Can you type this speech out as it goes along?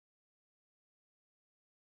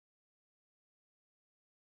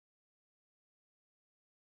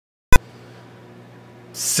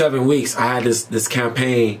7 weeks, I had this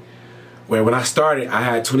campaign where when I started, I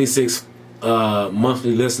had 26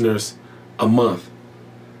 monthly listeners a month,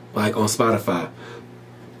 like on Spotify.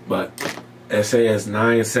 But it says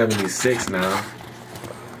 976 now.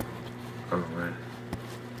 Oh man.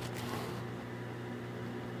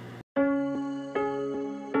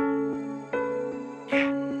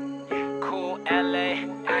 Cool LA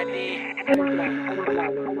ID. I'm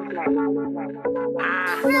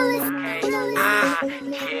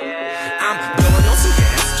blowing on some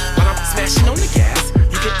gas while I'm smashing on the gas.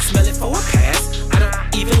 You can smell it for a pass. I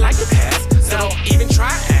don't even like the pass, so don't even try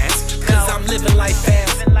ass. Cause I'm living life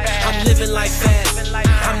fast. I'm living life fast.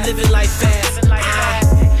 I'm living life fast. I'm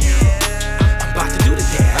about to do the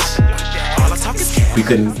dash. All I talk is cash. We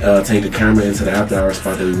couldn't take the camera into the after hour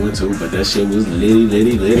spot that we went to, but that shit was litty,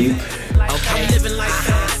 litty, litty. I'm living life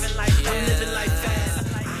fast. I'm living life fast.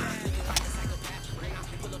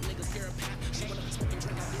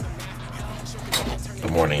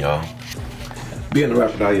 Good morning, y'all. Being the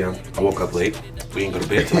rapper I am, I woke up late. We didn't go to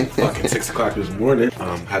bed till fucking 6 o'clock this morning.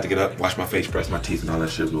 Had to get up, wash my face, brush my teeth, and all that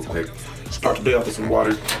shit real quick. Start the day off with some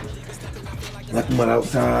water. Let the mud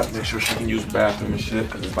outside, make sure she can use the bathroom and shit,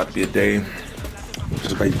 because it's about to be a day.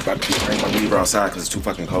 It's about to be rain. I'm gonna leave her outside because it's too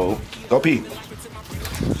fucking cold. Go pee.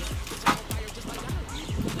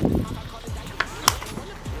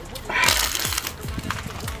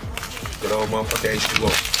 Good old motherfucker H2O.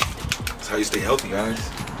 That's how you stay healthy, guys.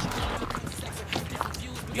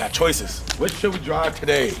 You got choices. What should we drive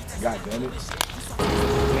today? God damn it.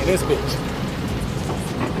 Man, this bitch.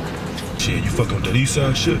 Shit, you fucking with that east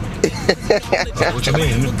side shit? What you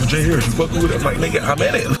mean? With Jay Harris, you fucking with it? I'm like, nigga, I'm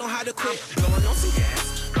in it. Blowing on some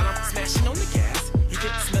gas while I'm smashing on the gas. You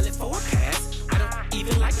can smell it for a pass. I don't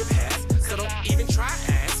even like the pass, so don't even try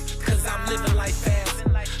ass. Cause I'm living life fast.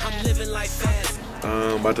 I'm living life fast.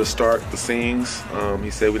 About to start the scenes.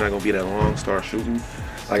 He said we're not gonna be that long. Start shooting.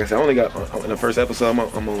 Like I said, I only got in the first episode.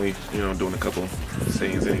 I'm only doing a couple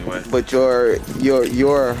scenes anyway. But your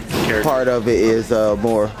Character. part of it is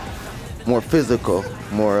more physical,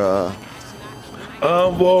 more.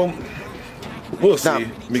 Well, we'll see.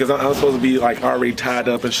 Because I'm supposed to be like already tied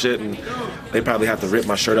up and shit, and they probably have to rip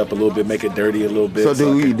my shirt up a little bit, make it dirty a little bit. So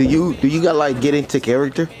do you got like get into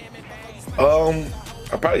character?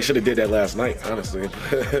 I probably should have did that last night, honestly.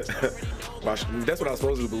 That's what I was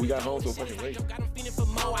supposed to do, but we got home so fucking late.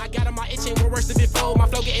 I got on my itching, we're worse than before. My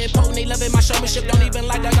flow getting potent, they loving my showmanship. Don't even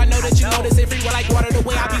like that, I know that you know this. It free like water, the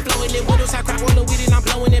way I be flowing it. Windows high, crack rolling with it, I'm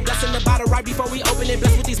blowing it. Blessing the bottle right before we open it.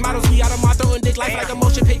 Blessed with these models, we out of my throwing dick life like a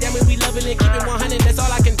motion pick. Damn it, we loving it, keep it 100, that's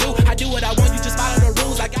all I can do. I do what I want, you just follow the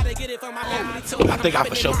rules. I gotta get it from my family too. I think I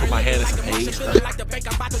for sure put my hand in some page. Like the bank,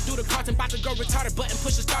 I'm about to do the carton, about to go retarded. Button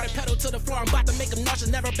push the started pedal to the floor. I'm about to make them nauseous,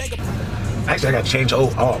 never beg them. Actually, I gotta change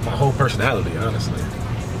my whole personality, honestly.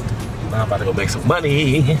 Now I'm about to go make some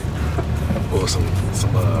money. Or some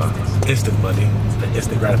instant money, the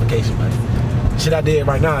instant gratification money. Shit I did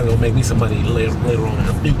right now is gonna make me some money later on in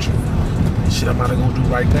the future. Shit I'm about to go do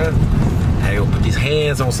right now, I gotta go put these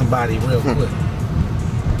hands on somebody real quick.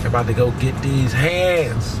 I'm about to go get these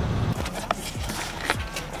hands.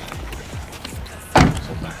 So,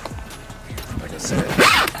 like I said,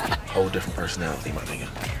 whole different personality, my nigga.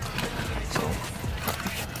 So,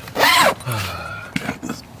 got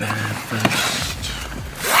this bad first.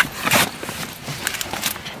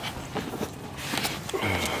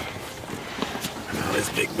 This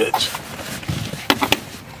big bitch.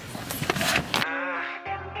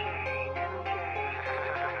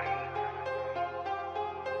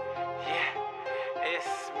 Yeah,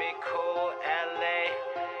 it's me, cool LA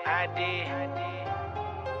ID.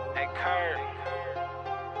 Hey, Kurt.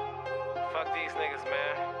 Fuck these niggas,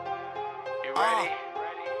 man. You ready?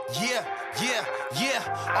 Yeah.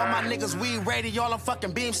 All my niggas, we ready. All I'm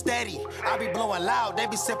fucking beam steady. I be blowing loud, they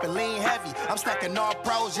be sipping lean heavy. I'm stacking all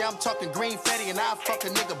pros, yeah, I'm talking green fetty. And I fuck a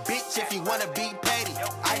nigga bitch if he wanna be petty.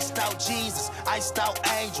 Iced out Jesus, iced out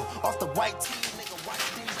angel. Off the white tee, nigga, white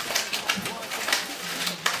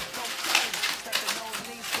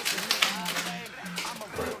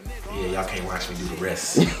Yeah, y'all can't watch me do the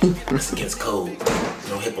rest. It's against code.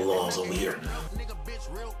 No HIPAA laws over here.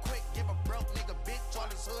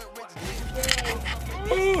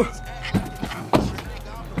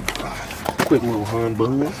 Quick little hun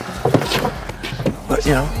bun. But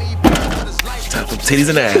you know, time for titties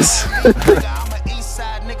and ass. I'm an east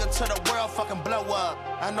side nigga to the world fucking blow up.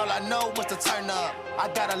 And all I know was to turn up. I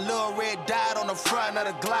got a little red dot on the front of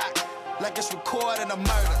the Glock, like it's recording a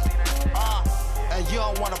murder. And you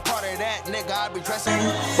don't want a part of that, nigga. I be dressing.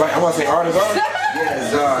 Right, I want to say artist are?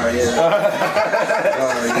 Yeah, Czar,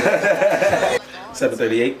 yeah.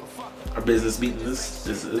 738. Our business meeting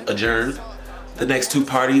is adjourned. The next 2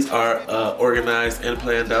 parties are organized and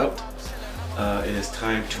planned out. It is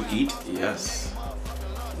time to eat. Yes.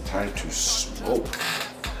 Time to smoke.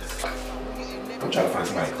 I'm trying to find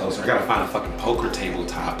somebody closer. I gotta find a fucking poker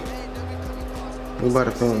tabletop. We about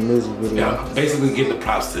to film a music video. Yeah, basically getting the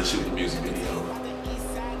props to shoot the music video.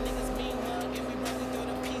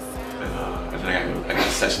 And then I got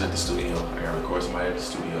a session at the studio. I gotta record somebody at the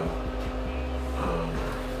studio.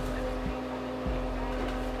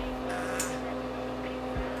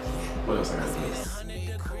 What else I gotta do?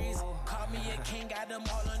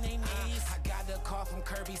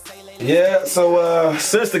 Yeah, so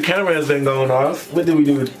since the camera has been going off, what did we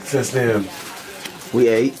do since then? We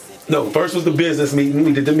ate. No, first was the business meeting.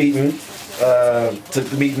 We did the meeting. Took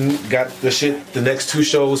the meeting, got the shit, the next 2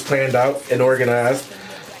 shows planned out and organized,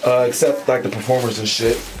 except like the performers and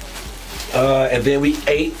shit. And then we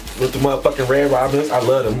ate with the motherfucking Red Robins. I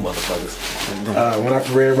love them motherfuckers. Went out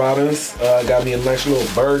to Red Robins, got me a nice little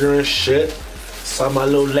burger and shit. Saw my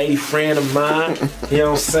little lady friend of mine, you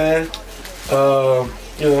know what I'm saying?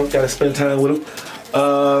 You know, gotta spend time with him.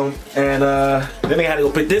 And then they had to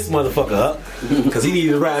go pick this motherfucker up because he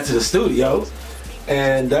needed to ride to the studio.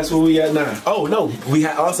 And that's where we at now. Oh no, we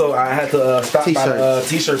had also I had to stop by the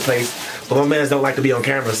t-shirt place, but my mans don't like to be on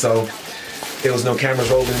camera, so there was no cameras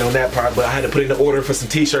rolling on that part. But I had to put in the order for some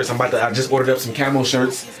t-shirts. I just ordered up some camo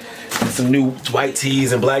shirts and some new white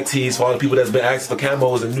tees and black tees for all the people that's been asking for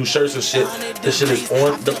camos and new shirts and shit. This shit is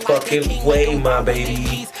on the fucking way, my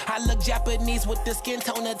baby. I look Japanese with the skin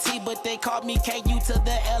tone of tea, but they called me KU to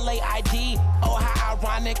the LAID. Oh, how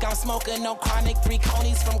ironic, I'm smoking on chronic. 3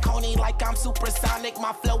 conies from Coney like I'm supersonic.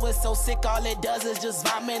 My flow is so sick, all it does is just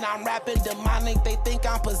vomit. I'm rapping demonic, they think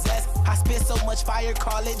I'm possessed. I spit so much fire,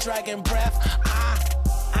 call it dragon breath.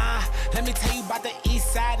 Let me tell you about the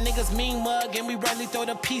east side. Niggas mean mug and we rarely throw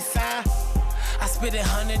the peace sign. I spit it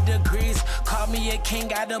 100 degrees, call me a king,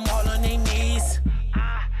 got them all on their knees.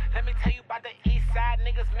 Let me tell you about the east side.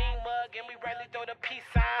 Niggas mean mug and we rarely throw the peace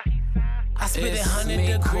sign. I spit it 100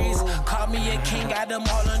 degrees, call me a king, got them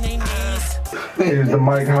all on their knees. Is the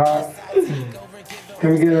mic hot? Can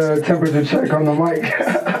we get a temperature check on the mic?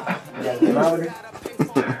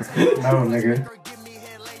 No, nigga.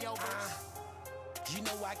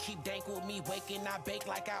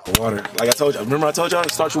 Water. Like I told you, remember I told y'all to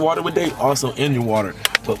start your water with day? Also end your water.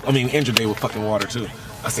 But I mean end your day with fucking water too.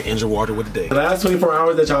 I say end your water with the day. The last 24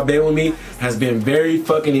 hours that y'all been with me has been very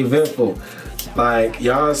fucking eventful. Like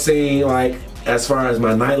y'all seen like as far as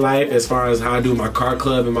my nightlife, as far as how I do my car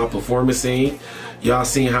club and my performance scene. Y'all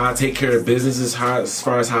seen how I take care of businesses, as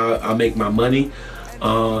far as how I make my money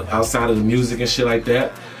outside of the music and shit like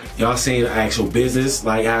that. Y'all seen actual business,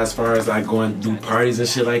 like as far as like going to do parties and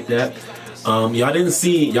shit like that. Y'all didn't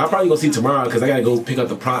see, y'all probably gonna see tomorrow because I gotta go pick up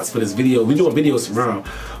the props for this video. We doing videos tomorrow,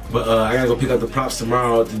 but I gotta go pick up the props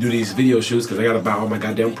tomorrow to do these video shoots because I gotta buy all my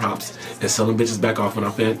goddamn props and sell them bitches back off when I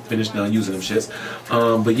finish using them shits.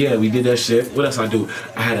 But yeah, we did that shit. What else I do?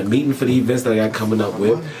 I had a meeting for the events that I got coming up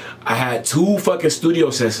with. I had 2 fucking studio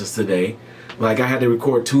sessions today. Like I had to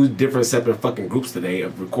record 2 different separate fucking groups today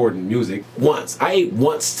of recording music. Once. I ate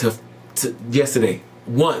once to yesterday.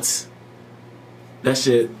 Once. That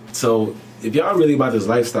shit. So if y'all really about this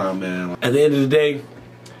lifestyle, man, at the end of the day,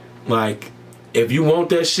 like if you want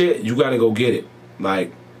that shit, you gotta go get it.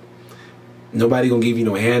 Like nobody gonna give you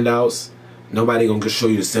no handouts. Nobody gonna show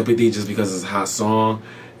you the sympathy just because it's a hot song.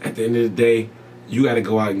 At the end of the day, you gotta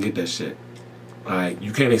go out and get that shit. Like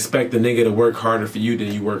you can't expect the nigga to work harder for you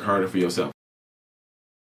than you work harder for yourself.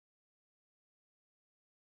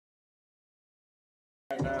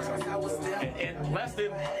 In less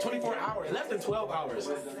than 24 hours, less than 12 hours.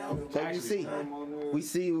 So we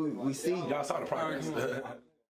see. Y'all saw the progress.